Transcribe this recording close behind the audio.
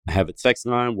I have a text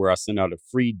line where I send out a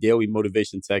free daily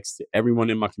motivation text to everyone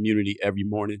in my community every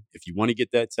morning. If you want to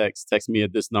get that text me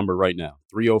at this number right now,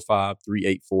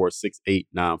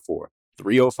 305-384-6894.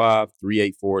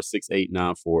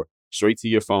 305-384-6894. Straight to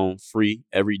your phone, free,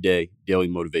 everyday, daily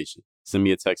motivation. Send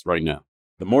me a text right now.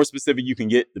 The more specific you can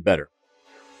get, the better.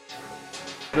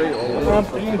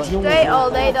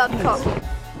 DreAllDay.com.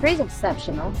 Dre's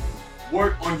exceptional.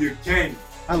 Work on your game.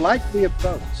 I like the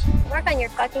approach. Work on your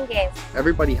fucking game.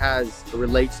 Everybody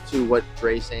relates to what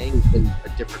Dre's saying in a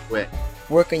different way.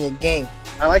 Work on your game.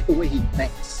 I like the way he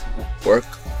thinks. Work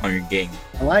on your game.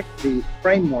 I like the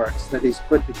frameworks that he's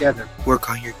put together. Work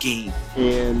on your game.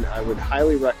 And I would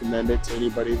highly recommend it to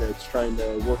anybody that's trying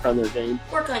to work on their game.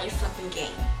 Work on your fucking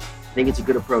game. I think it's a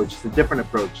good approach. It's a different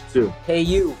approach, too. Hey,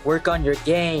 you, work on your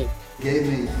game. Gave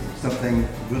me something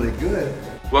really good.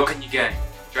 Work on your game.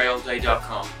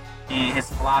 DreAllDay.com. And his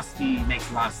philosophy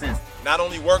makes a lot of sense. Not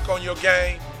only work on your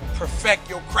game, perfect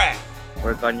your craft.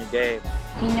 Work on your game.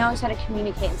 He knows how to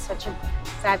communicate in such a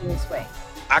fabulous way.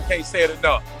 I can't say it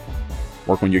enough.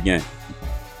 Work on your game.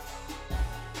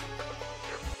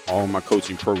 All my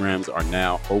coaching programs are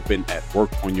now open at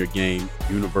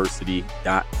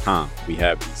workonyourgameuniversity.com. We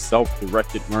have the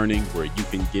self-directed learning where you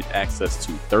can get access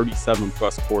to 37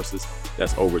 plus courses.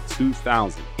 That's over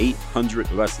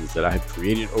 2,800 lessons that I have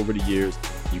created over the years.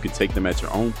 You can take them at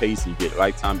your own pace and you get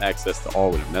lifetime access to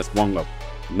all of them. That's one level.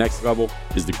 The next level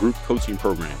is the group coaching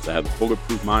programs. I have the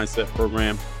Bulletproof Mindset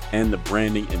program and the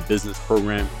branding and business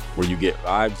program where you get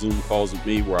live Zoom calls with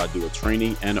me where I do a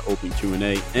training and an open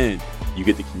Q&A, and you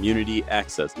get the community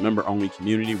access, member-only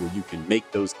community where you can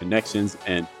make those connections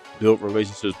and build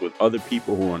relationships with other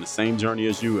people who are on the same journey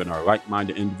as you and are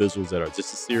like-minded individuals that are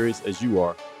just as serious as you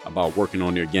are about working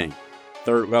on their game.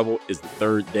 Third level is the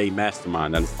Third Day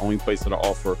Mastermind. That is the only place that I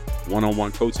offer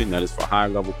one-on-one coaching. That is for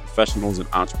high-level professionals and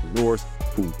entrepreneurs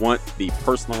who want the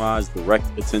personalized, direct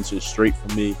attention straight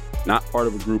from me, not part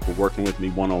of a group or working with me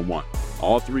one-on-one.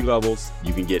 All three levels,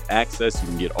 you can get access, you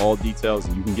can get all details,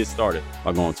 and you can get started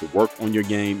by going to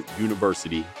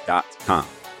workonyourgameuniversity.com.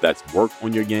 That's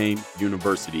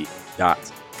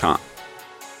workonyourgameuniversity.com.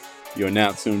 You are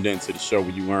now tuned in to the show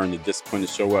where you learn the discipline to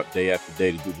show up day after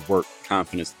day to do the work,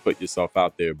 confidence to put yourself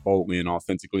out there boldly and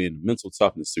authentically, and the mental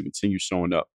toughness to continue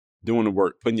showing up, doing the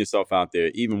work, putting yourself out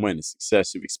there, even when the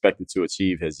success you've expected to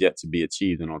achieve has yet to be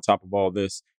achieved. And on top of all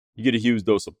this, you get a huge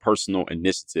dose of personal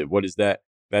initiative. What is that?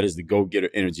 That is the go-getter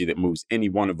energy that moves any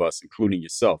one of us, including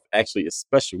yourself, actually,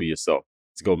 especially yourself,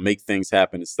 to go make things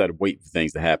happen instead of waiting for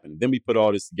things to happen. And then we put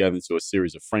all this together into a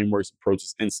series of frameworks,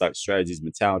 approaches, insights, strategies,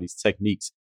 mentalities,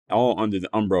 techniques, all under the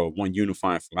umbrella of one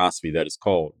unifying philosophy that is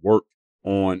called Work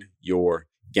on Your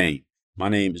Game. My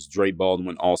name is Dre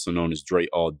Baldwin, also known as Dre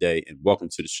All Day, and welcome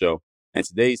to the show. And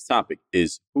today's topic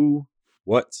is who,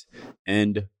 what,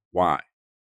 and why.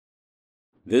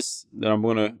 This that I'm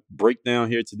going to break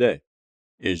down here today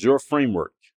is your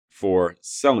framework for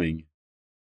selling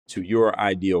to your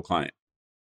ideal client.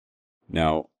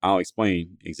 Now, I'll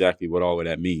explain exactly what all of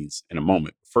that means in a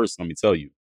moment. First, let me tell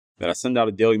you that I send out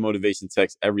a daily motivation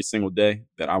text every single day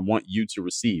that I want you to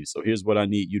receive. So here's what I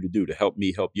need you to do to help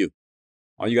me help you.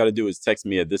 All you got to do is text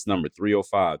me at this number,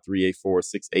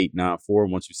 305-384-6894.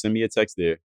 Once you send me a text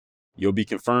there, you'll be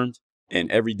confirmed.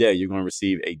 And every day you're going to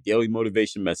receive a daily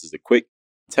motivation message, a quick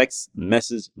text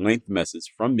message, length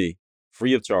message from me,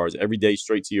 free of charge, every day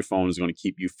straight to your phone. Is going to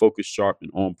keep you focused, sharp, and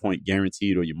on point,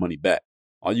 guaranteed, or your money back.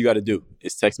 All you got to do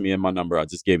is text me at my number. I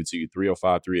just gave it to you.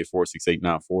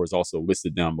 305-384-6894 is also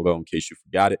listed down below in case you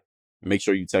forgot it. Make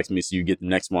sure you text me so you get the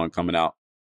next one coming out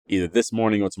either this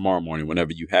morning or tomorrow morning,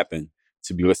 whenever you happen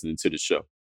to be listening to the show.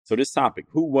 So this topic,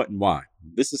 who, what, and why.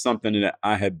 This is something that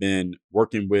I have been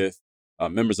working with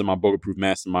members of my Bulletproof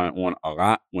Mastermind on a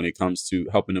lot when it comes to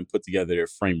helping them put together their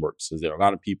frameworks. So there are a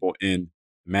lot of people in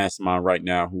Mastermind right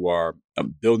now who are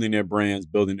building their brands,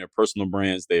 building their personal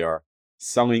brands. They are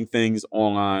selling things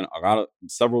online.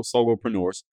 Several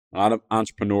solopreneurs, a lot of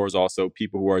entrepreneurs, also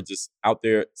people who are just out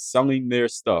there selling their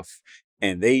stuff,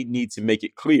 and they need to make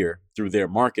it clear through their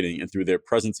marketing and through their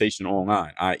presentation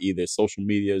online, i.e. their social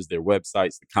medias, their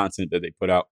websites, the content that they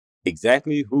put out,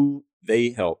 exactly who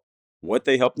they help, what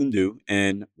they help them do,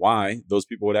 and why those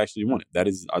people would actually want it. That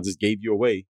is, I just gave you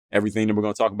away everything that we're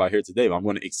going to talk about here today. But I'm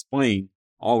going to explain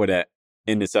all of that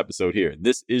in this episode here.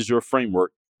 This is your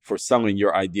framework for selling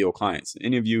your ideal clients.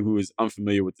 Any of you who is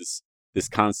unfamiliar with this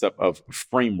concept of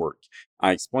framework,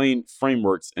 I explained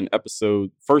frameworks in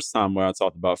first time when I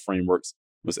talked about frameworks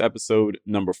was episode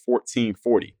number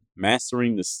 1440,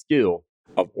 mastering the skill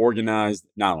of organized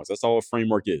knowledge. That's all a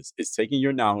framework is. It's taking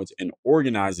your knowledge and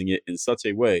organizing it in such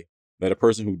a way that a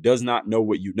person who does not know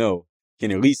what you know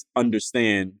can at least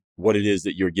understand what it is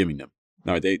that you're giving them.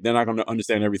 Now, they're not going to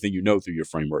understand everything you know through your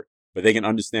framework, but they can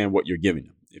understand what you're giving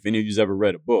them. If any of you's ever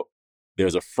read a book,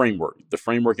 there's a framework. The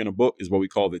framework in a book is what we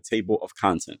call the table of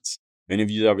contents. If any of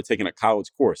you's ever taken a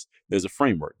college course, there's a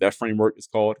framework. That framework is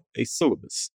called a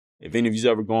syllabus. If any of you's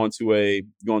ever gone to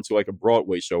like a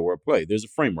Broadway show or a play, there's a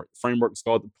framework. The framework is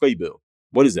called the playbill.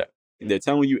 What is that? And they're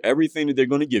telling you everything that they're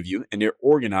going to give you, and they're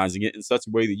organizing it in such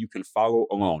a way that you can follow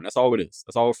along. That's all it is.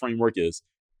 That's all a framework is.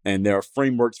 And there are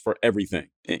frameworks for everything.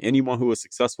 And anyone who is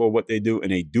successful at what they do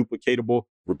in a duplicatable,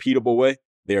 repeatable way,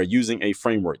 they are using a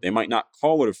framework. They might not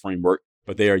call it a framework,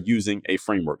 but they are using a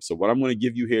framework. So what I'm going to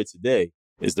give you here today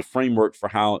is the framework for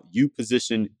how you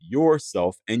position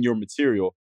yourself and your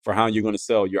material for how you're going to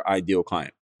sell your ideal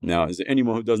client. Now, is there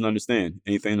anyone who doesn't understand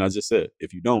anything that I just said?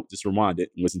 If you don't, just rewind it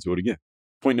and listen to it again.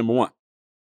 Point number one.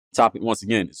 Topic, once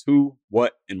again, is who,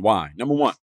 what, and why. Number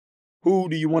one, who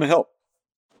do you want to help?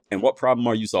 And what problem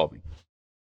are you solving?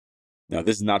 Now,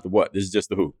 this is not the what. This is just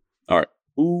the who. All right.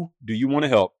 Who do you want to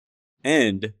help?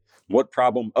 And what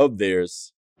problem of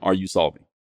theirs are you solving?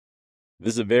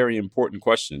 This is a very important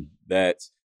question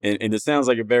and it sounds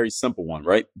like a very simple one,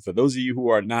 right? For those of you who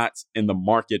are not in the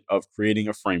market of creating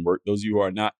a framework, those of you who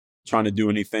are not trying to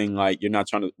do anything like you're not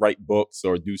trying to write books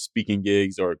or do speaking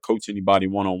gigs or coach anybody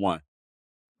one-on-one.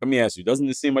 Let me ask you, doesn't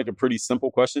this seem like a pretty simple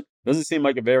question? Doesn't it seem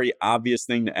like a very obvious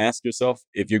thing to ask yourself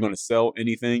if you're going to sell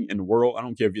anything in the world? I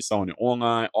don't care if you're selling it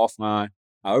online, offline,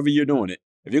 however you're doing it.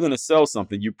 If you're going to sell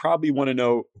something, you probably want to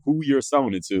know who you're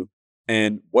selling it to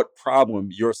and what problem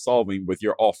you're solving with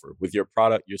your offer, with your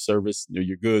product, your service,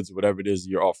 your goods, whatever it is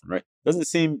you're offering, right?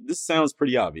 This sounds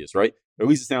pretty obvious, right? Or at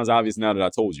least it sounds obvious now that I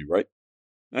told you, right?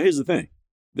 Now, here's the thing.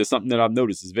 There's something that I've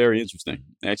noticed is very interesting.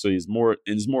 Actually, it's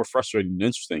more frustrating than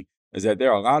interesting, is that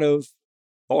there are a lot of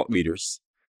thought leaders,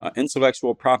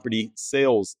 intellectual property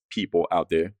sales people out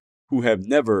there who have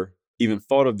never even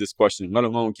thought of this question, let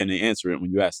alone can they answer it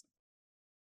when you ask them.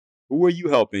 Who are you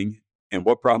helping and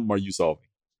what problem are you solving?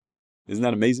 Isn't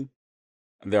that amazing?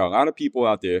 And there are a lot of people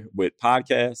out there with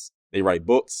podcasts. They write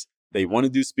books. They want to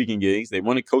do speaking gigs. They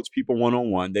want to coach people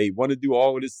one-on-one. They want to do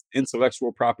all of this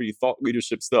intellectual property, thought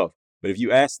leadership stuff. But if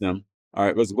you ask them, all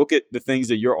right, let's look at the things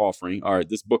that you're offering. All right,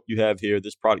 this book you have here,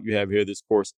 this product you have here, this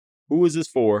course. Who is this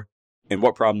for and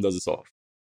what problem does it solve?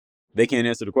 They can't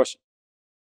answer the question.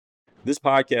 This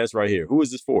podcast right here, who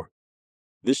is this for?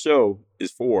 This show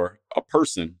is for a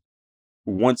person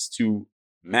who wants to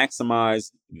maximize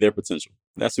their potential.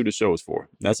 That's who the show is for.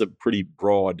 That's a pretty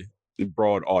broad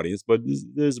audience, but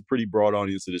there's a pretty broad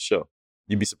audience to the show.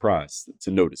 You'd be surprised to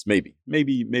notice. Maybe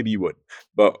you wouldn't.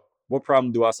 But what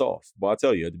problem do I solve? Well, I'll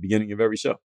tell you at the beginning of every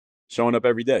show. Showing up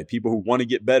every day. People who want to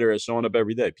get better at showing up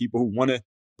every day. People who want to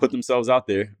put themselves out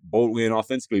there boldly and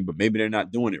authentically, but maybe they're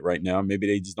not doing it right now. Maybe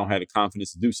they just don't have the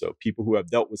confidence to do so. People who have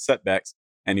dealt with setbacks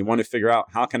and they want to figure out,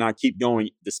 how can I keep going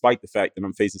despite the fact that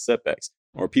I'm facing setbacks?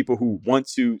 Or people who want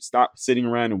to stop sitting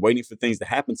around and waiting for things to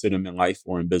happen to them in life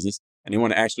or in business, and they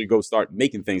want to actually go start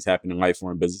making things happen in life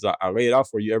or in business. I lay it out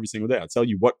for you every single day. I tell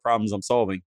you what problems I'm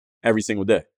solving every single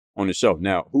day on the show.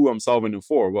 Now, who I'm solving them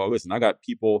for? Well, listen, I got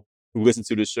people who listen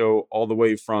to the show all the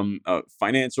way from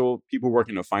people who work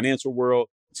in the financial world,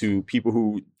 to people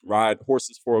who ride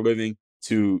horses for a living,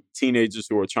 to teenagers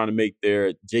who are trying to make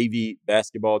their JV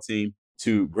basketball team,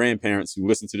 to grandparents who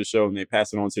listen to the show and they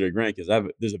pass it on to their grandkids.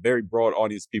 There's a very broad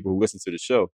audience of people who listen to the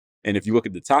show. And if you look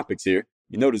at the topics here,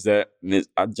 you notice that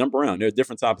I jump around. There are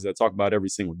different topics that I talk about every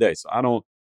single day. So I don't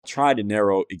try to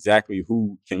narrow exactly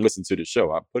who can listen to the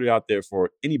show. I put it out there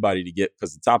for anybody to get,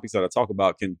 because the topics that I talk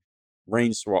about can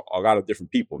range for a lot of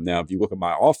different people. Now, if you look at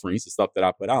my offerings, the stuff that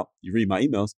I put out, you read my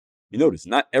emails, you notice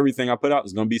not everything I put out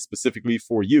is going to be specifically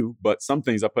for you, but some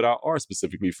things I put out are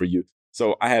specifically for you.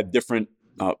 So I have different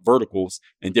verticals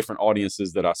and different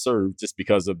audiences that I serve just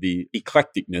because of the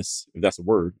eclecticness, if that's a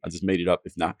word, I just made it up.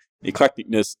 If not, the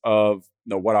eclecticness of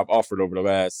what I've offered over the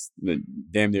last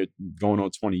damn near going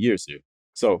on 20 years here.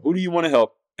 So who do you want to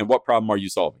help and what problem are you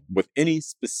solving? With any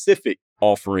specific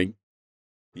offering,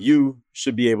 you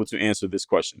should be able to answer this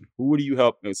question. Who do you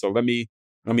help? And so let me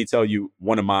tell you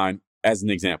one of mine as an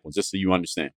example, just so you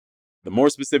understand. The more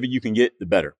specific you can get, the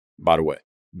better, by the way,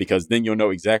 because then you'll know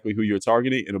exactly who you're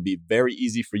targeting. It'll be very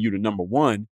easy for you to, number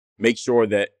one, make sure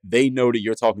that they know that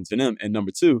you're talking to them. And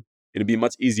number two, it'll be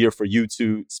much easier for you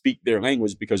to speak their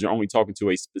language because you're only talking to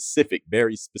a specific,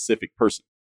 very specific person.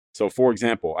 So for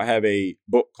example, I have a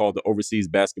book called The Overseas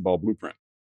Basketball Blueprint,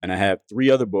 and I have 3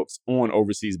 other books on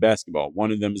overseas basketball.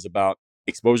 One of them is about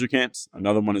exposure camps.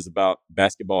 Another one is about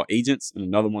basketball agents, and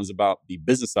another one's about the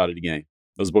business side of the game.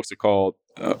 Those books are called,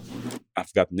 I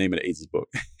forgot the name of the agent's book.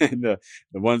 And the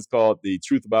one's called The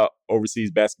Truth About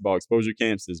Overseas Basketball Exposure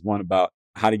Camps. There's one about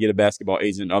How to Get a Basketball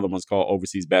Agent, and other ones called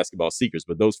Overseas Basketball Secrets.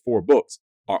 But those 4 books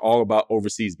are all about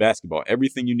overseas basketball.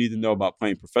 Everything you need to know about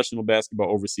playing professional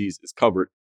basketball overseas is covered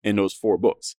in those 4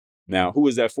 books. Now, who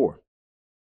is that for?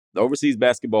 The Overseas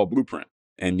Basketball Blueprint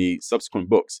and the subsequent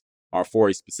books are for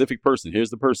a specific person. Here's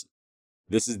the person.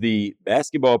 This is the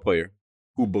basketball player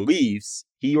who believes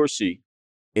he or she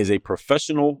is a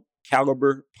professional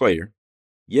caliber player,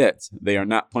 yet they are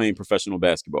not playing professional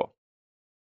basketball.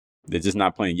 They're just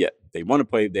not playing yet. They want to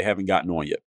play, they haven't gotten on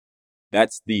yet.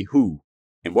 That's the who.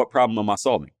 And what problem am I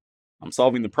solving? I'm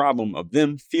solving the problem of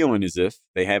them feeling as if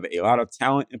they have a lot of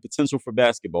talent and potential for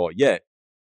basketball, yet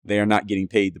they are not getting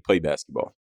paid to play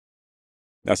basketball.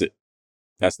 That's it.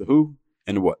 That's the who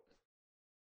and the what.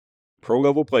 Pro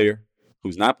level player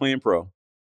who's not playing pro,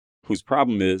 whose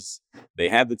problem is they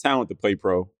have the talent to play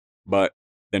pro, but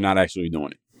they're not actually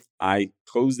doing it. I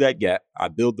close that gap. I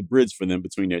build the bridge for them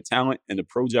between their talent and the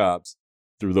pro jobs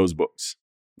through those books.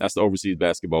 That's the Overseas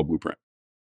Basketball Blueprint.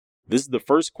 This is the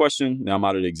first question. Now I'm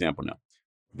out of the example now.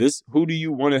 Who do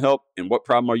you want to help and what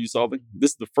problem are you solving?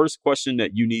 This is the first question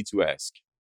that you need to ask.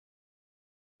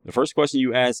 The first question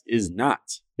you ask is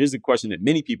not. Here's the question that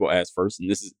many people ask first, and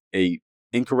this is a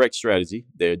incorrect strategy.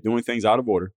 They're doing things out of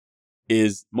order.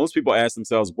 Is most people ask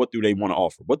themselves, what do they want to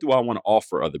offer? What do I want to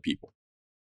offer other people?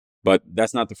 But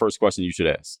that's not the first question you should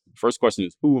ask. The first question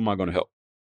is, who am I going to help?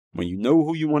 When you know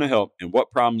who you want to help and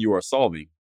what problem you are solving,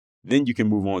 then you can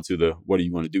move on to the what are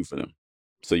you going to do for them.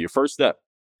 So your first step,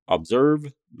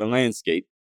 observe the landscape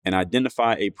and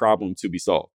identify a problem to be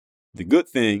solved. The good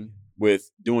thing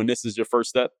with doing this as your first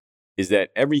step is that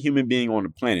every human being on the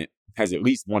planet has at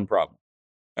least one problem.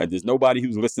 There's nobody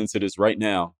who's listening to this right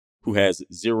now who has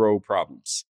 0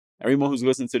 problems. Everyone who's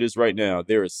listening to this right now,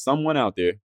 there is someone out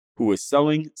there who is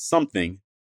selling something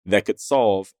that could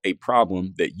solve a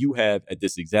problem that you have at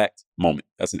this exact moment.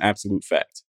 That's an absolute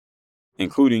fact,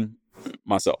 including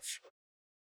myself.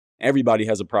 Everybody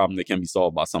has a problem that can be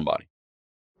solved by somebody.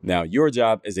 Now, your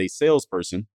job as a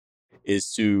salesperson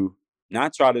is to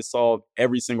not try to solve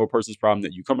every single person's problem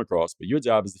that you come across, but your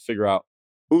job is to figure out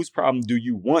whose problem do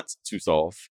you want to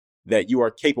solve that you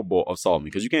are capable of solving,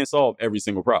 because you can't solve every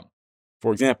single problem.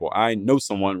 For example, I know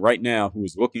someone right now who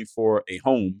is looking for a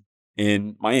home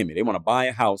in Miami. They want to buy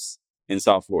a house in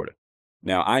South Florida.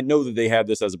 Now, I know that they have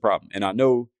this as a problem, and I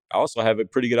also have a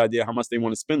pretty good idea how much they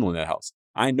want to spend on that house.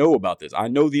 I know about this. I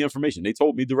know the information. They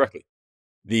told me directly.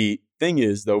 The thing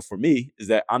is, though, for me, is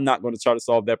that I'm not going to try to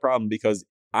solve that problem because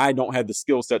I don't have the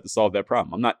skill set to solve that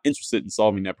problem. I'm not interested in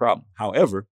solving that problem.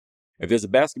 However, if there's a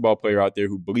basketball player out there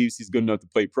who believes he's good enough to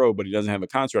play pro, but he doesn't have a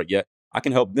contract yet, I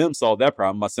can help them solve that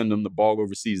problem by sending them to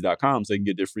balloverseas.com so they can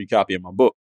get their free copy of my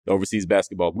book, The Overseas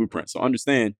Basketball Blueprint. So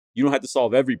understand, you don't have to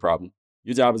solve every problem.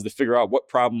 Your job is to figure out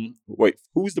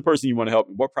who's the person you want to help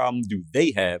and what problem do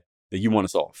they have that you want to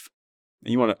solve.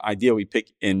 And you want to ideally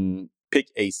pick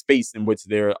a space in which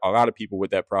there are a lot of people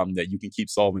with that problem that you can keep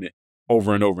solving it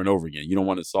over and over and over again. You don't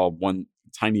want to solve one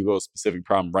tiny little specific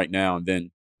problem right now and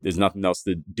then there's nothing else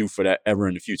to do for that ever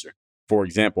in the future. For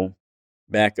example,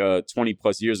 back 20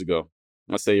 plus years ago,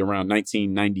 let's say around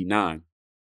 1999,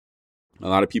 a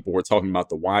lot of people were talking about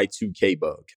the Y2K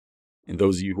bug. And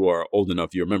those of you who are old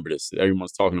enough, you remember this.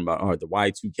 Everyone's talking about, the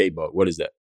Y2K bug. What is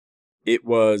that?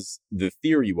 The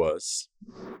theory was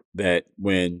that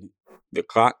when the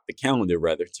calendar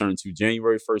turned to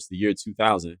January 1st, the year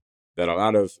 2000, that a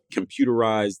lot of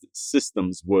computerized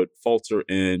systems would falter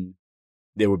and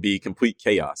there would be complete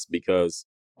chaos because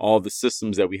all the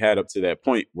systems that we had up to that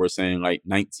point were saying like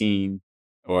 19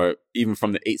 or even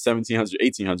from the 1700s,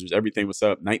 1800s, everything was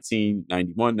set up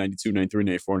 1991, 92, 93,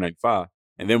 94, 95.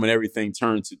 And then when everything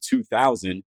turned to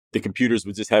 2000, the computers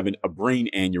were just having a brain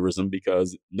aneurysm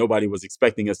because nobody was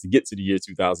expecting us to get to the year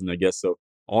 2000, I guess. So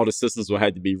all the systems will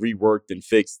have to be reworked and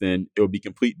fixed and it would be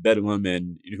complete bedlam.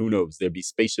 And who knows, there'd be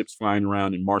spaceships flying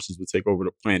around and Martians would take over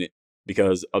the planet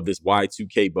because of this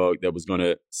Y2K bug that was going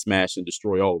to smash and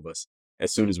destroy all of us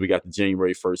as soon as we got to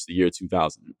January 1st, the year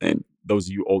 2000. And those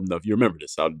of you old enough, you remember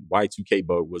this, how Y2K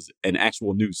bug was an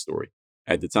actual news story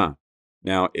at the time.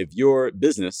 Now, if your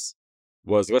business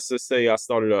was, let's just say I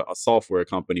started a software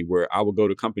company where I would go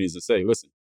to companies and say,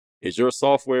 listen, is your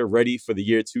software ready for the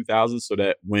year 2000 so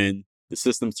that when the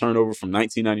systems turn over from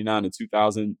 1999 to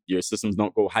 2000, your systems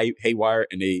don't go haywire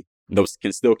and those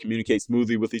can still communicate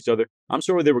smoothly with each other? I'm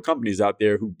sure there were companies out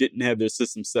there who didn't have their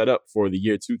systems set up for the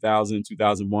year 2000,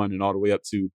 2001, and all the way up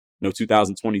to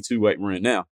 2022 like we're in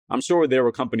now. I'm sure there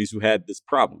were companies who had this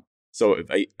problem. So if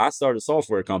I started a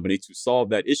software company to solve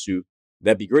that issue,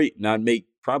 that'd be great. And I'd make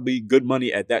probably good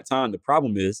money at that time. The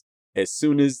problem is, as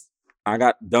soon as I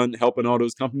got done helping all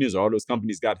those companies or all those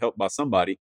companies got helped by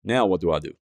somebody, now what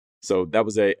do? So that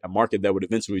was a market that would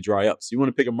eventually dry up. So you want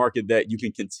to pick a market that you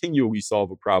can continually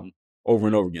solve a problem over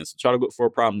and over again. So try to look for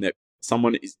a problem that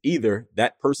someone is either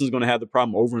that person's going to have the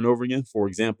problem over and over again. For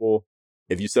example,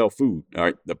 if you sell food, all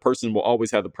right, the person will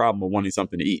always have the problem of wanting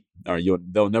something to eat. All right,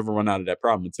 they'll never run out of that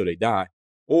problem until they die.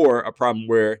 Or a problem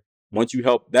where once you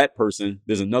help that person,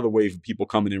 there's another wave of people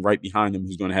coming in right behind them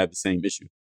who's going to have the same issue.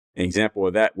 An example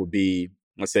of that would be,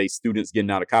 let's say, students getting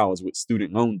out of college with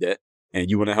student loan debt, and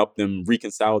you want to help them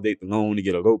reconsolidate the loan to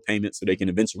get a low payment so they can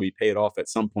eventually pay it off at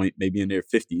some point, maybe in their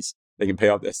 50s. They can pay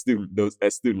off that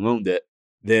student loan debt.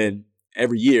 Then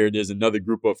every year, there's another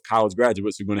group of college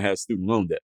graduates who are going to have student loan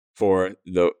debt for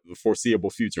the foreseeable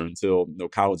future until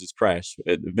colleges crash.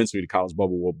 Eventually, the college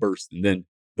bubble will burst, and then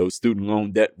those student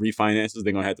loan debt refinances,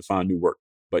 they're going to have to find new work.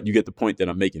 But you get the point that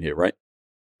I'm making here, right?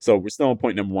 So we're still on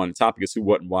point number one. The topic is who,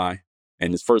 what, and why.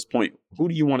 And this first point, who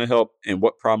do you want to help and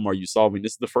what problem are you solving?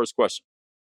 This is the first question.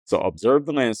 So observe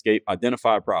the landscape,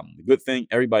 identify a problem. The good thing,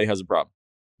 everybody has a problem.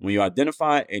 When you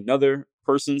identify another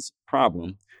person's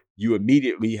problem, you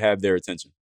immediately have their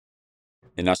attention.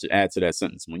 And I should add to that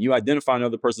sentence. When you identify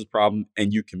another person's problem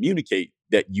and you communicate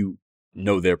that you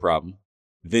know their problem,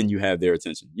 then you have their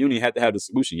attention. You don't even have to have the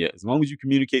solution yet. As long as you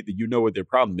communicate that you know what their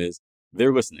problem is,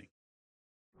 they're listening.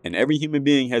 And every human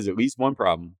being has at least one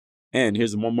problem. And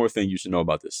here's one more thing you should know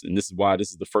about this. And this is why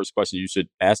this is the first question you should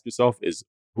ask yourself is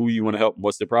who you want to help and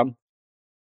what's their problem?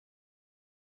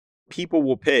 People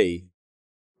will pay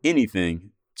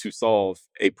anything to solve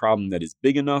a problem that is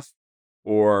big enough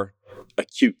or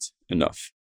acute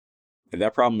enough. If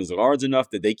that problem is large enough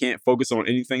that they can't focus on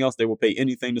anything else, they will pay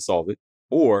anything to solve it.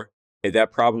 Or if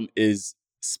that problem is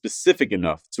specific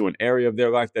enough to an area of their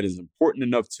life that is important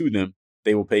enough to them,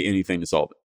 they will pay anything to solve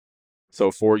it. So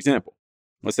for example,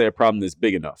 let's say a problem that's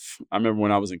big enough. I remember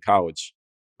when I was in college,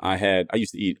 I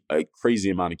used to eat a crazy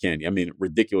amount of candy. I mean, a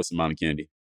ridiculous amount of candy.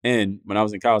 And when I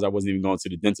was in college, I wasn't even going to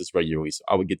the dentist regularly. So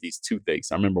I would get these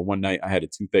toothaches. I remember one night I had a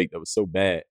toothache that was so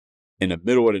bad. In the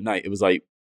middle of the night, it was like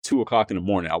 2:00 in the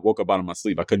morning. I woke up out of my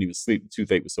sleep. I couldn't even sleep. The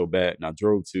toothache was so bad. And I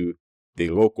drove to the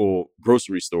local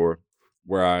grocery store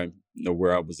where I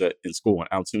was at in school in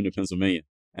Altoona, Pennsylvania.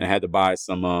 And I had to buy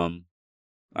some,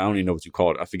 I don't even know what you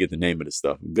call it. I forget the name of this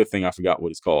stuff. Good thing I forgot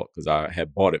what it's called because I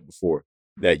had bought it before.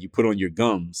 That you put on your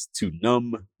gums to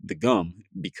numb the gum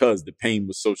because the pain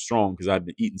was so strong because I'd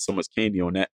been eating so much candy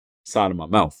on that side of my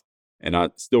mouth. And I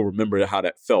still remember how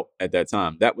that felt at that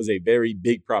time. That was a very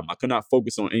big problem. I could not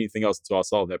focus on anything else until I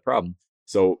solved that problem.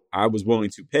 So I was willing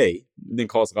to pay. It didn't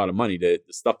cost a lot of money. The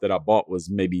stuff that I bought was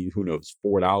maybe, who knows,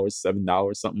 $4,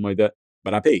 $7, something like that.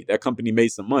 But I paid. That company made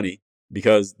some money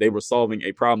because they were solving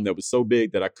a problem that was so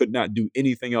big that I could not do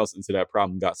anything else until that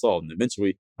problem got solved. And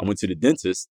eventually I went to the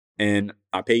dentist and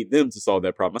I paid them to solve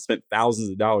that problem. I spent thousands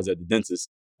of dollars at the dentist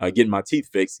getting my teeth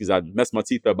fixed because I messed my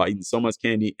teeth up by eating so much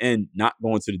candy and not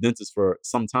going to the dentist for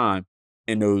some time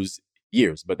in those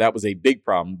years. But that was a big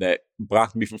problem that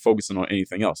blocked me from focusing on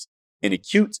anything else. An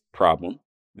acute problem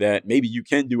that maybe you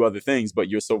can do other things, but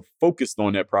you're so focused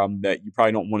on that problem that you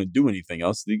probably don't want to do anything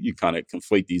else. You kind of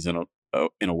conflate these in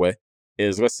a way.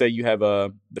 Is let's say you have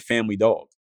the family dog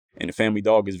and the family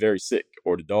dog is very sick,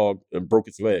 or the dog broke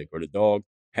its leg, or the dog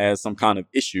has some kind of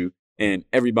issue, and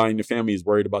everybody in the family is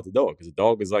worried about the dog because the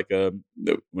dog is like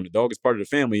when the dog is part of the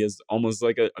family, is almost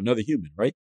like another human,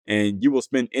 right? And you will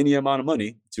spend any amount of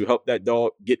money to help that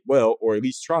dog get well, or at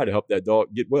least try to help that dog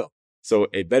get well. So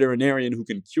a veterinarian who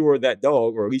can cure that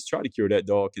dog, or at least try to cure that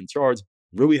dog, can charge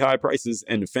really high prices,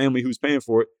 and the family who's paying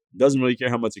for it doesn't really care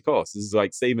how much it costs. This is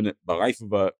like saving the life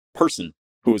of a person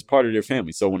who is part of their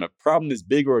family. So when a problem is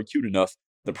big or acute enough,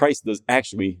 the price does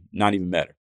actually not even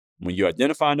matter. When you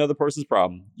identify another person's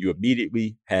problem, you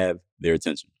immediately have their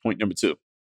attention. Point number 2.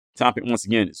 Topic, once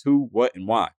again, is who, what, and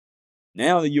why.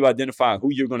 Now that you identify who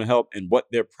you're going to help and what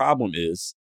their problem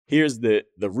is, here's the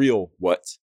real what.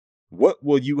 What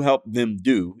will you help them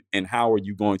do, and how are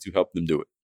you going to help them do it?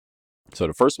 So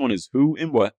the first one is who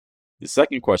and what. The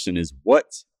second question is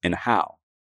what and how.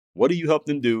 What do you help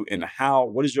them do, and how?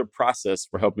 What is your process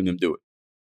for helping them do it?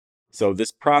 So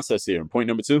this process here, point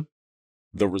number 2,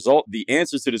 the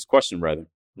answer to this question rather,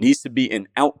 needs to be an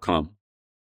outcome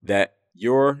that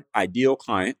your ideal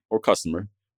client or customer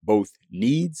both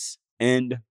needs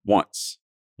and wants,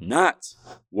 not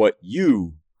what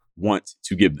you want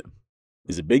to give them.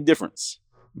 There's a big difference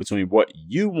between what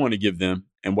you want to give them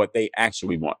and what they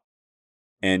actually want.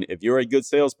 And if you're a good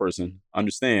salesperson,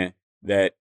 understand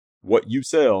that what you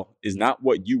sell is not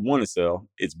what you want to sell,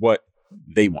 it's what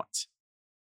they want.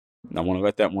 And I want to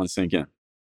let that one sink in.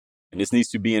 And this needs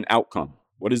to be an outcome.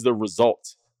 What is the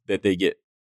result that they get?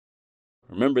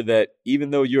 Remember that even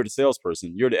though you're the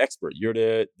salesperson, you're the expert, you're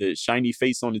the shiny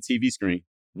face on the TV screen,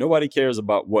 nobody cares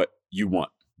about what you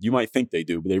want. You might think they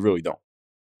do, but they really don't.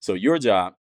 So your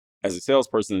job as a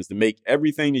salesperson is to make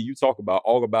everything that you talk about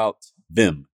all about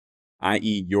them,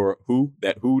 i.e. your who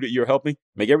that you're helping.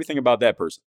 Make everything about that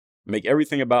person. Make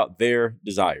everything about their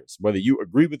desires. Whether you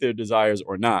agree with their desires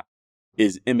or not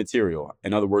is immaterial.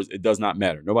 In other words, it does not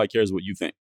matter. Nobody cares what you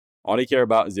think. All they care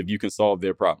about is if you can solve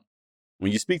their problem.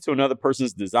 When you speak to another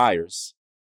person's desires,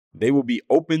 they will be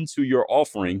open to your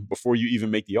offering before you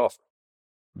even make the offer,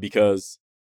 because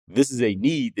this is a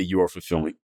need that you are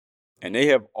fulfilling, and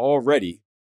they already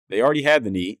have the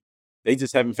need. They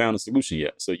just haven't found a solution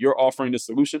yet. So you're offering the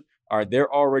solution. All right,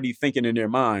 they're already thinking in their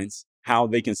minds how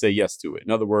they can say yes to it.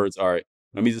 In other words, all right,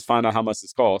 let me just find out how much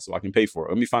this costs so I can pay for it.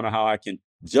 Let me find out how I can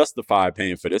justify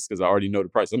paying for this because I already know the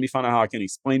price. Let me find out how I can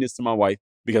explain this to my wife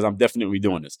because I'm definitely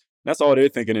doing this. That's all they're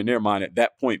thinking in their mind at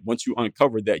that point. Once you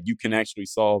uncover that, you can actually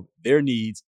solve their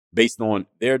needs based on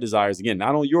their desires. Again,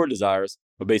 not on your desires,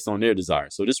 but based on their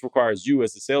desires. So this requires you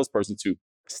as a salesperson to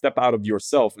step out of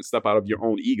yourself and step out of your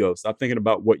own ego. Stop thinking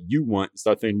about what you want and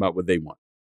start thinking about what they want.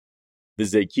 This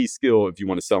is a key skill if you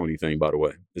want to sell anything, by the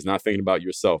way. It's not thinking about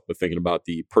yourself, but thinking about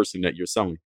the person that you're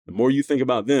selling. The more you think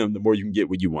about them, the more you can get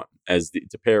what you want.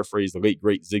 To paraphrase the late,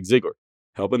 great Zig Ziglar,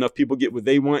 help enough people get what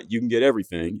they want, you can get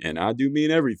everything. And I do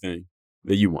mean everything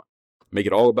that you want. Make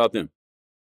it all about them.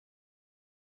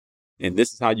 And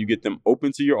this is how you get them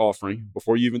open to your offering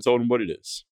before you even told them what it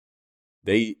is.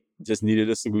 They just needed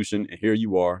a solution, and here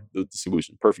you are, the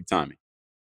solution. Perfect timing.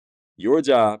 Your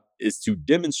job is to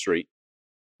demonstrate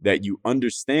that you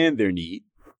understand their need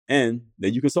and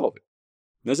that you can solve it.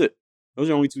 That's it. Those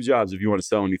are only two jobs if you want to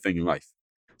sell anything in life.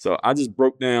 So I just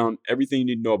broke down everything you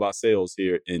need to know about sales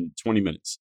here in 20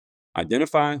 minutes.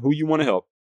 Identify who you want to help.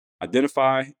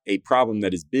 Identify a problem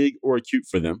that is big or acute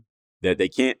for them that they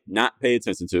can't not pay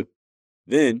attention to.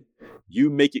 Then you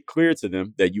make it clear to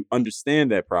them that you understand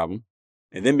that problem,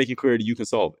 and then make it clear that you can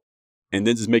solve it. And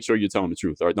then just make sure you're telling the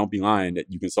truth. All right, don't be lying that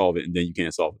you can solve it and then you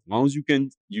can't solve it. As long as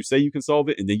you say you can solve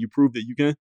it and then you prove that you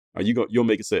can, you'll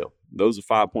make a sale. Those are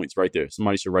 5 points right there.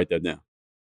 Somebody should write that down.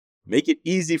 Make it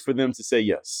easy for them to say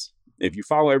yes. If you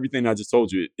follow everything I just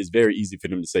told you, it's very easy for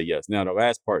them to say yes. Now, the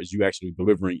last part is you actually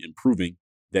delivering and proving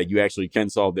that you actually can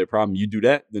solve their problem. You do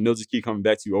that, then they'll just keep coming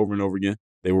back to you over and over again.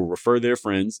 They will refer their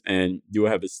friends, and you'll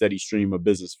have a steady stream of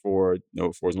business for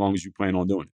as long as you plan on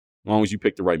doing it, as long as you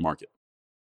pick the right market.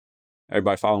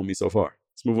 Everybody following me so far?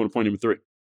 Let's move on to point number 3.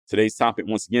 Today's topic,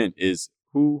 once again, is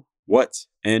who, what,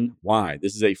 and why.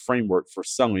 This is a framework for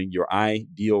selling your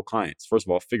ideal clients. First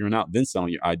of all, figuring out, then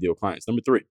selling your ideal clients. Number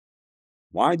 3,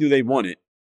 why do they want it,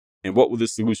 and what will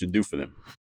this solution do for them?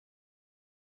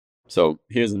 So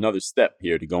here's another step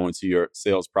here to go into your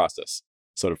sales process.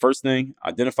 So the first thing,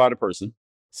 identify the person.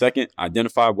 Second,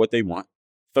 identify what they want.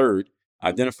 Third,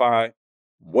 identify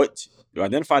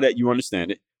that you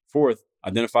understand it. Fourth,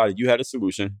 identify that you had a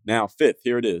solution. Now, fifth,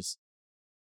 here it is.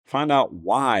 Find out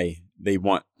why they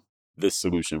want this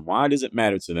solution. Why does it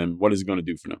matter to them? What is it going to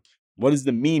do for them? What is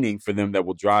the meaning for them that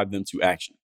will drive them to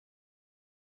action?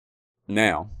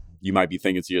 Now, you might be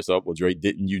thinking to yourself, well, Dre,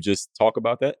 didn't you just talk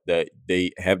about that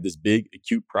they have this big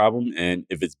acute problem, and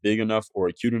if it's big enough or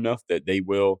acute enough that they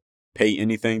will pay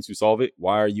anything to solve it?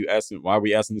 Why are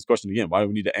we asking this question again? Why do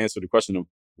we need to answer the question of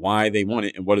why they want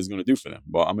it and what it's going to do for them?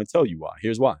 Well, I'm going to tell you why.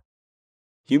 Here's why.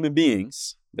 Human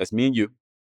beings, that's me and you,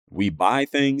 we buy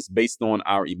things based on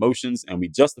our emotions, and we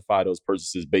justify those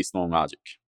purchases based on logic.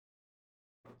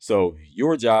 So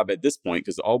your job at this point,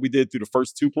 because all we did through the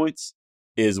first 2 points,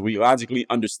 is we logically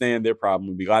understand their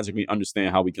problem. We logically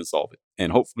understand how we can solve it.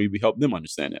 And hopefully we help them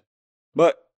understand it.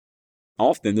 But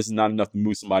often this is not enough to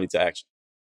move somebody to action.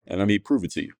 And let me prove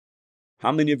it to you.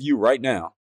 How many of you right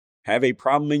now have a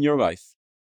problem in your life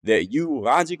that you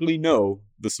logically know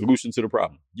the solution to the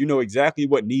problem? You know exactly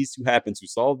what needs to happen to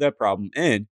solve that problem,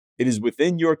 and it is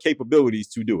within your capabilities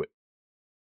to do it.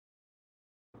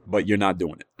 But you're not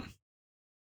doing it.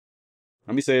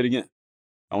 Let me say it again.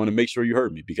 I want to make sure you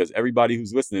heard me, because everybody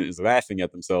who's listening is laughing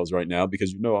at themselves right now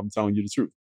because I'm telling you the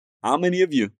truth. How many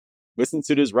of you listen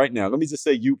to this right now? Let me just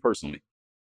say you personally.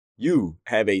 You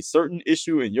have a certain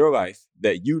issue in your life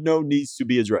that you know needs to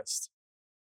be addressed.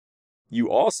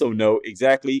 You also know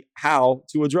exactly how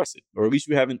to address it, or at least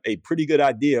you have a pretty good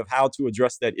idea of how to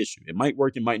address that issue. It might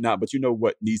work, it might not, but you know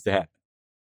what needs to happen.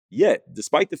 Yet,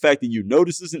 despite the fact that you know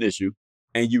this is an issue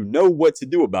and you know what to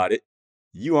do about it,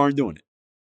 you aren't doing it.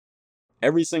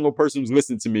 Every single person who's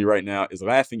listening to me right now is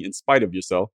laughing in spite of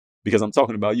yourself because I'm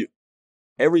talking about you.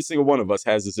 Every single one of us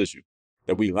has this issue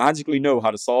that we logically know how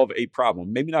to solve a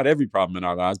problem. Maybe not every problem in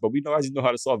our lives, but we logically know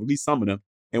how to solve at least some of them.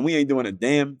 and we ain't doing a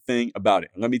damn thing about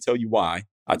it. And let me tell you why.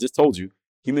 I just told you,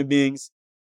 human beings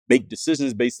make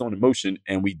decisions based on emotion,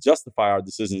 and we justify our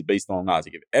decisions based on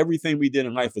logic. If everything we did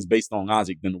in life was based on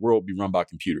logic, then the world would be run by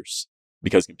computers,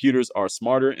 because computers are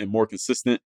smarter and more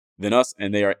consistent than us,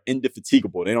 and they are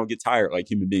indefatigable. They don't get tired like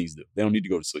human beings do. They don't need to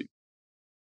go to sleep.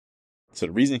 So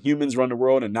the reason humans run the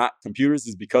world and not computers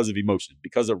is because of emotion,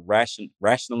 because of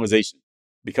rationalization,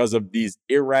 because of these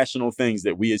irrational things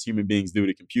that we as human beings do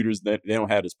to computers. That they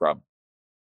don't have this problem.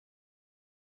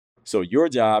 So your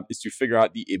job is to figure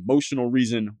out the emotional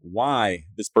reason why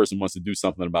this person wants to do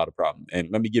something about a problem. And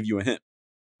let me give you a hint.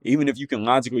 Even if you can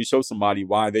logically show somebody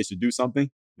why they should do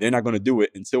something, they're not going to do it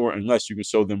until or unless you can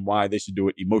show them why they should do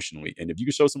it emotionally. And if you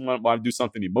can show someone why to do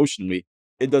something emotionally,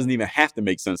 it doesn't even have to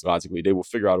make sense logically. They will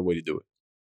figure out a way to do it.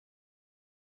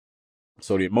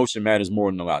 So the emotion matters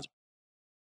more than the logic.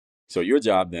 So your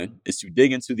job then is to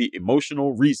dig into the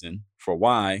emotional reason for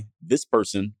why this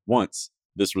person wants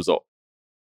this result.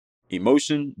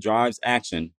 Emotion drives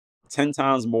action 10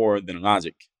 times more than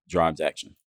logic drives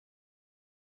action.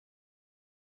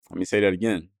 Let me say that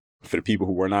again for the people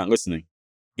who were not listening.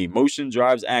 Emotion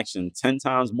drives action 10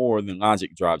 times more than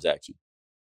logic drives action.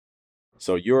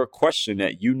 So your question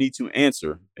that you need to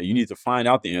answer, and you need to find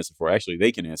out the answer for, actually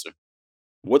they can answer.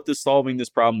 What does solving this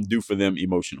problem do for them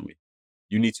emotionally?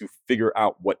 You need to figure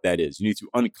out what that is. You need to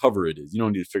uncover it is. You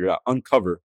don't need to figure it out.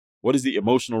 Uncover what is the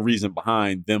emotional reason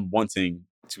behind them wanting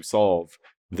to solve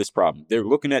this problem. They're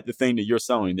looking at the thing that you're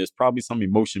selling. There's probably some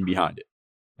emotion behind it.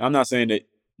 Now, I'm not saying that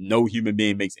no human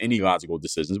being makes any logical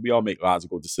decisions. We all make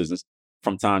logical decisions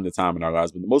from time to time in our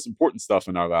lives. But the most important stuff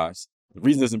in our lives, the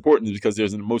reason it's important is because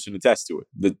there's an emotion attached to it.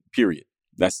 The period.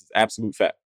 That's absolute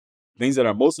fact. Things that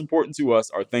are most important to us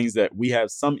are things that we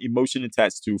have some emotion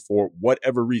attached to for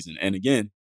whatever reason. And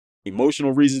again,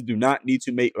 emotional reasons do not need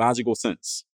to make logical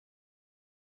sense.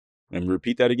 And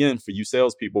repeat that again for you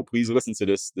salespeople. Please listen to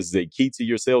this. This is a key to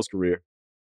your sales career.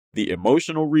 The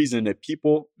emotional reason that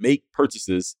people make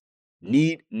purchases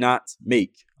need not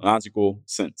make logical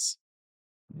sense.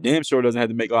 Damn sure doesn't have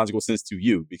to make logical sense to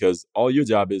you, because all your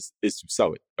job is to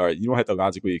sell it. All right. You don't have to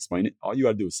logically explain it. All you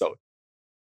got to do is sell it.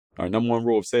 Our number one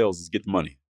rule of sales is get the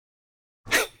money.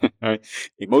 All right.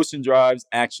 Emotion drives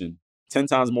action 10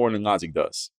 times more than logic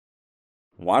does.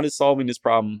 Why does solving this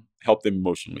problem help them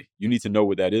emotionally? You need to know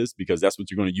what that is, because that's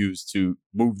what you're going to use to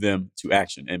move them to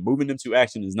action. And moving them to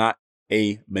action is not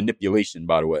a manipulation,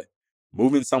 by the way.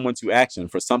 Moving someone to action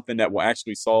for something that will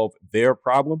actually solve their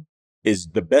problem is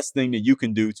the best thing that you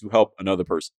can do to help another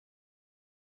person.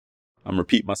 I'm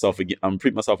repeating myself again. I'm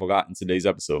repeating myself a lot in today's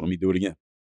episode. Let me do it again.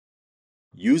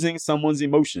 Using someone's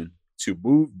emotion to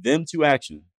move them to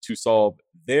action to solve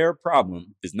their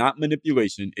problem is not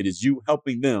manipulation. It is you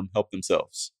helping them help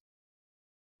themselves.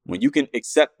 When you can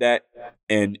accept that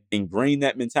and ingrain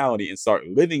that mentality and start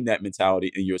living that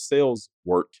mentality in your sales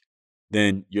work,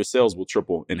 then your sales will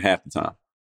triple in half the time.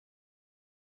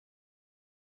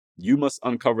 You must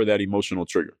uncover that emotional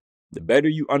trigger. The better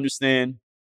you understand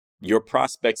your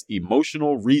prospect's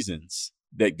emotional reasons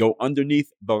that go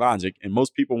underneath the logic, and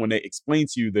most people, when they explain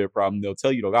to you their problem, they'll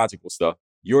tell you the logical stuff.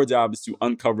 Your job is to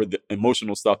uncover the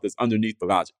emotional stuff that's underneath the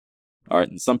logic. All right.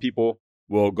 And some people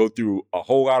will go through a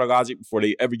whole lot of logic before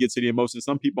they ever get to the emotion.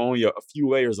 Some people only a few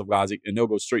layers of logic and they'll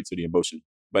go straight to the emotion.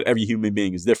 But every human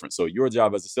being is different. So your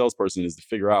job as a salesperson is to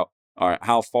figure out, all right,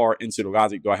 how far into the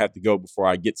logic do I have to go before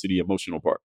I get to the emotional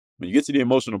part? When you get to the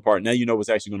emotional part, now you know what's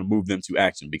actually going to move them to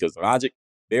action, because logic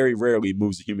very rarely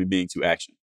moves a human being to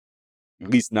action. At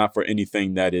least not for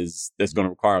anything that's going to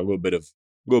require a little bit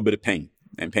of pain.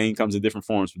 And pain comes in different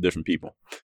forms for different people.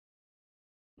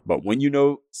 But when you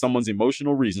know someone's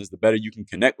emotional reasons, the better you can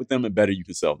connect with them and better you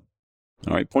can sell them.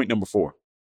 All right, point number 4.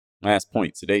 Last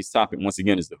point. Today's topic, once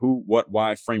again, is the who, what,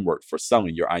 why framework for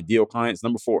selling your ideal clients.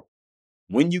 Number 4,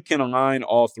 when you can align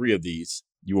all 3 of these,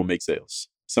 you will make sales.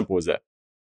 Simple as that.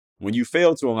 When you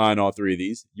fail to align all 3 of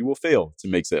these, you will fail to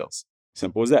make sales.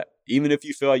 Simple as that. Even if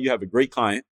you feel like you have a great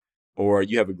client, or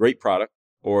you have a great product,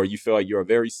 or you feel like you're a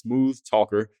very smooth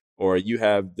talker, or you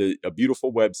have a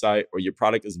beautiful website, or your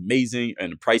product is amazing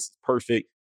and the price is perfect.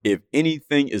 If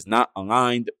anything is not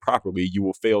aligned properly, you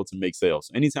will fail to make sales.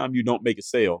 Anytime you don't make a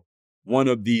sale, one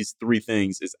of these 3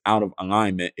 things is out of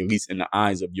alignment, at least in the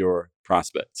eyes of your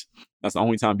prospect. That's the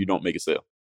only time you don't make a sale.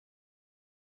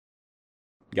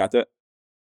 Got that?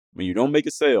 When you don't make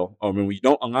a sale, or when you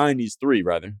don't align these 3,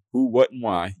 rather, who, what, and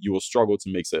why, you will struggle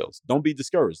to make sales. Don't be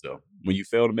discouraged, though. When you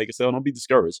fail to make a sale, don't be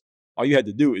discouraged. All you had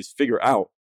to do is figure out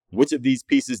which of these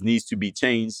pieces needs to be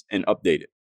changed and updated.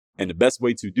 And the best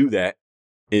way to do that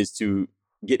is to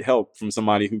get help from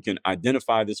somebody who can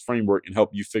identify this framework and help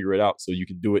you figure it out so you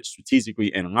can do it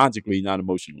strategically and logically, not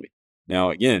emotionally. Now,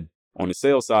 again, on the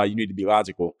sales side, you need to be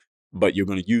logical, but you're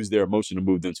going to use their emotion to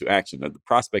move them to action. On the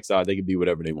prospect side, they can be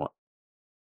whatever they want.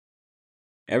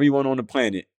 Everyone on the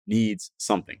planet needs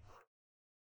something.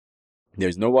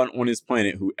 There's no one on this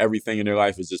planet who everything in their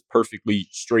life is just perfectly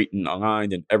straight and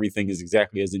aligned and everything is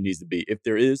exactly as it needs to be. If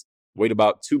there is, wait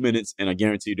about 2 minutes and I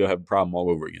guarantee they'll have a problem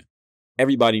all over again.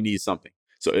 Everybody needs something.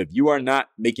 So if you are not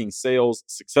making sales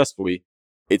successfully,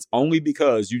 it's only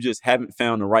because you just haven't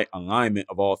found the right alignment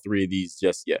of all three of these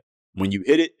just yet. When you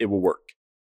hit it, it will work.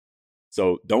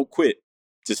 So don't quit.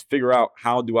 Just figure out,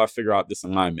 how do I figure out this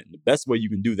alignment? And the best way you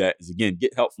can do that is, again,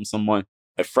 get help from someone,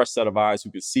 a fresh set of eyes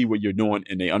who can see what you're doing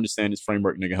and they understand this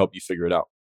framework and they can help you figure it out.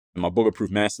 In my Bulletproof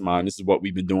Mastermind, this is what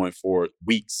we've been doing for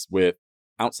weeks with,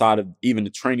 outside of even the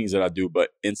trainings that I do, but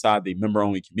inside the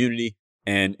member-only community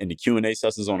and in the Q&A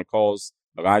sessions on the calls,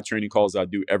 the live training calls that I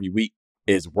do every week,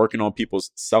 is working on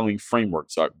people's selling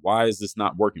frameworks. So why is this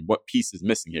not working? What piece is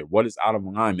missing here? What is out of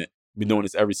alignment? We've been doing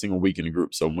this every single week in the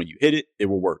group. So when you hit it, it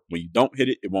will work. When you don't hit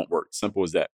it, it won't work. Simple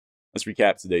as that. Let's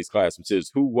recap today's class, which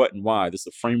is who, what, and why. This is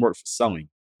a framework for selling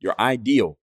your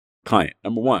ideal client.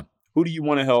 Number one, who do you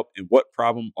want to help and what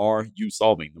problem are you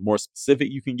solving? The more specific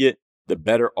you can get, the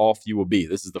better off you will be.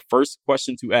 This is the first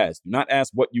question to ask. Do not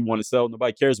ask what you want to sell.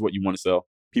 Nobody cares what you want to sell.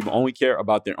 People only care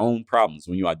about their own problems.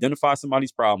 When you identify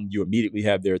somebody's problem, you immediately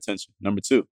have their attention. Number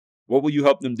two, what will you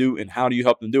help them do and how do you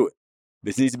help them do it?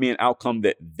 This needs to be an outcome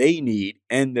that they need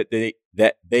and that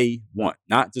they want,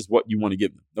 not just what you want to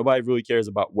give them. Nobody really cares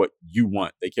about what you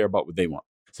want. They care about what they want.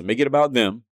 So make it about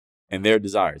them and their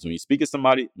desires. When you speak to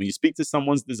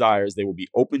someone's desires, they will be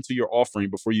open to your offering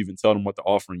before you even tell them what the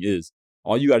offering is.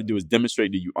 All you got to do is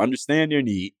demonstrate that you understand their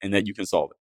need and that you can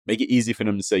solve it. Make it easy for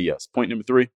them to say yes. Point number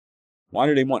three, why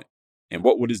do they want it? And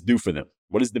what would this do for them?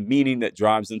 What is the meaning that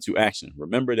drives them to action?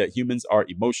 Remember that humans are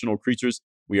emotional creatures.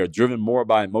 We are driven more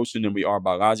by emotion than we are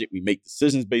by logic. We make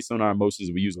decisions based on our emotions.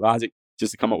 We use logic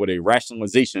just to come up with a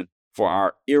rationalization for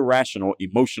our irrational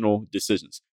emotional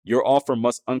decisions. Your offer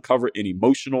must uncover an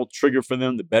emotional trigger for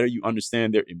them. The better you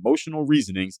understand their emotional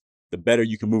reasonings, the better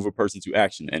you can move a person to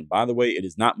action. And by the way, it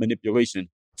is not manipulation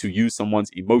to use someone's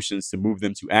emotions to move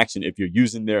them to action if you're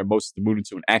using their emotions to move them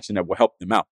to an action that will help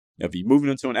them out. Now, if you're moving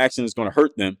them to an action that's going to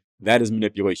hurt them, that is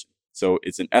manipulation. So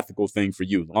it's an ethical thing for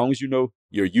you. As long as you know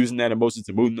you're using that emotion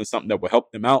to move them to something that will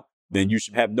help them out, then you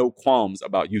should have no qualms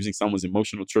about using someone's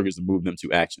emotional triggers to move them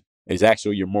to action. It is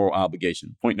actually your moral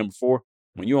obligation. Point number four,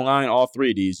 when you align all three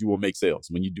of these, you will make sales.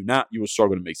 When you do not, you will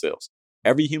struggle to make sales.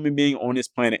 Every human being on this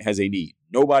planet has a need.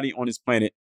 Nobody on this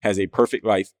planet has a perfect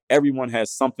life. Everyone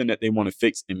has something that they want to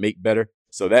fix and make better.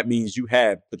 So that means you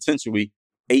have potentially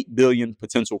 8 billion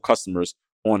potential customers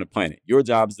on the planet. Your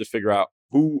job is to figure out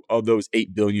who of those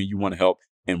 8 billion you want to help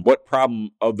and what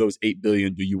problem of those 8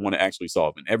 billion do you want to actually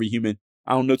solve. And every human,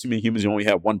 I don't know too many humans who only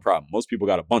have one problem. Most people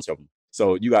got a bunch of them.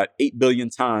 So you got 8 billion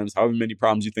times however many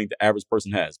problems you think the average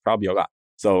person has, probably a lot.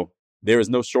 So there is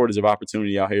no shortage of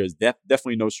opportunity out here. There's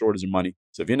definitely no shortage of money.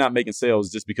 So if you're not making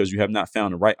sales, just because you have not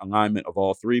found the right alignment of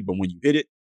all three, but when you hit it,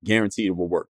 guaranteed it will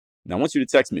work. Now I want you to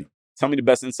text me. Tell me the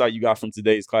best insight you got from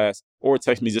today's class, or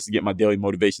text me just to get my daily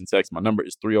motivation text. My number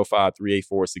is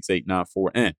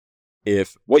 305-384-6894. And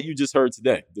if what you just heard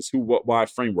today, this who, what, why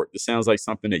framework, this sounds like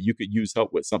something that you could use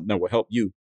help with, something that will help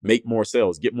you make more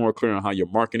sales, get more clear on how you're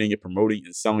marketing and promoting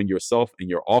and selling yourself and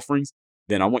your offerings,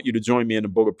 then I want you to join me in the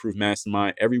Bulletproof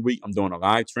Mastermind. Every week, I'm doing a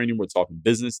live training. We're talking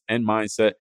business and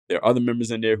mindset. There are other members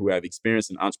in there who have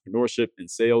experience in entrepreneurship and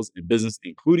sales and business,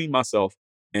 including myself.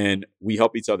 And we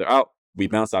help each other out. We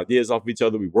bounce ideas off of each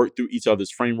other. We work through each other's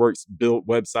frameworks, build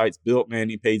websites, build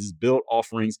landing pages, build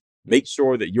offerings, make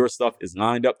sure that your stuff is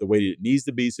lined up the way that it needs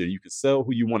to be so you can sell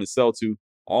who you want to sell to.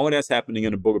 All of that's happening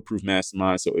in the Bulletproof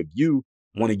Mastermind. So if you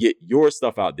want to get your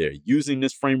stuff out there using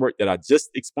this framework that I just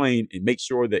explained and make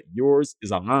sure that yours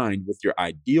is aligned with your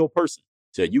ideal person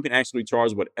so you can actually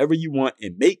charge whatever you want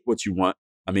and make what you want.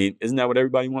 I mean, isn't that what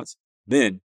everybody wants?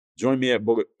 Then join me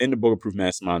in the Bulletproof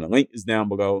Mastermind. The link is down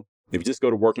below. If you just go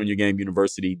to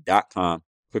workonyourgameuniversity.com,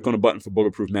 click on the button for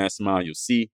Bulletproof Mastermind, you'll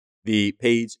see the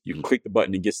page. You can click the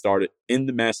button and get started in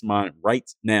the mastermind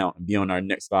right now and be on our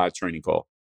next live training call.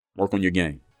 Work on your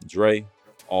game. Dre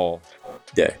all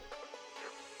day.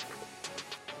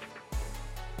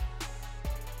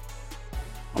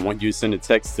 I want you to send a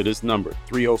text to this number,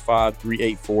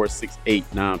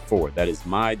 305-384-6894. That is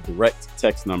my direct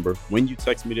text number. When you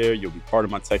text me there, you'll be part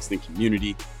of my texting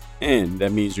community. And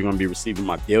that means you're going to be receiving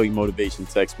my daily motivation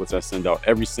text, which I send out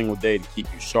every single day to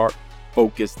keep you sharp,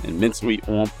 focused, and mentally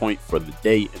on point for the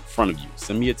day in front of you.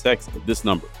 Send me a text at this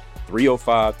number,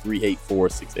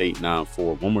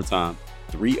 305-384-6894. One more time,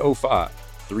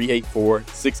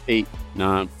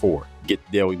 305-384-6894.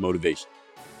 Get daily motivation.